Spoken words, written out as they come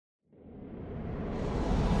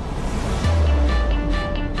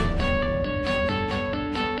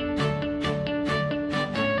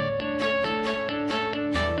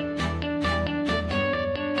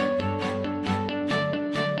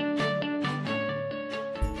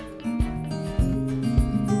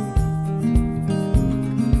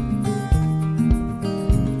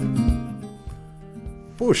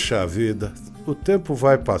Puxa vida, o tempo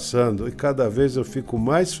vai passando e cada vez eu fico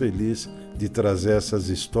mais feliz de trazer essas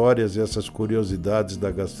histórias e essas curiosidades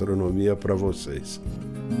da gastronomia para vocês.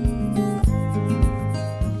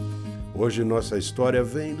 Hoje nossa história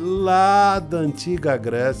vem lá da antiga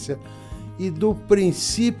Grécia e do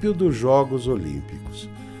princípio dos Jogos Olímpicos.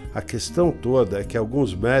 A questão toda é que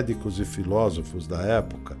alguns médicos e filósofos da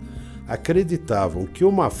época acreditavam que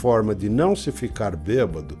uma forma de não se ficar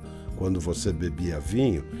bêbado quando você bebia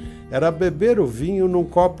vinho era beber o vinho num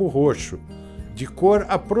copo roxo, de cor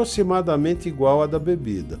aproximadamente igual à da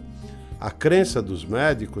bebida. A crença dos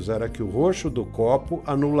médicos era que o roxo do copo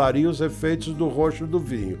anularia os efeitos do roxo do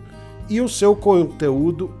vinho e o seu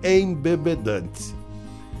conteúdo embebedante.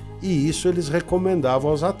 E isso eles recomendavam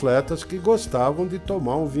aos atletas que gostavam de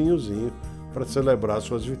tomar um vinhozinho para celebrar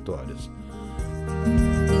suas vitórias.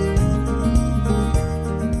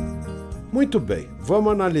 Muito bem,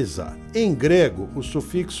 vamos analisar. Em grego, o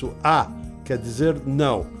sufixo a quer dizer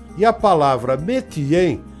não, e a palavra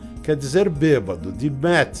metien quer dizer bêbado, de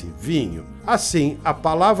mete, vinho. Assim, a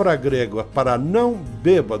palavra grega para não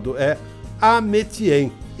bêbado é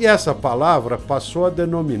ametien, e essa palavra passou a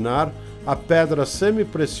denominar a pedra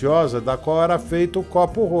semi-preciosa da qual era feito o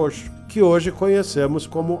copo roxo, que hoje conhecemos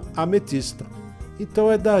como ametista. Então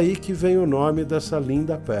é daí que vem o nome dessa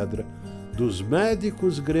linda pedra, dos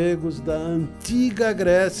médicos gregos da antiga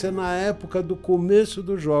Grécia na época do começo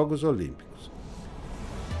dos Jogos Olímpicos.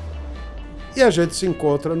 E a gente se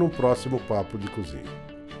encontra no próximo Papo de Cozinha.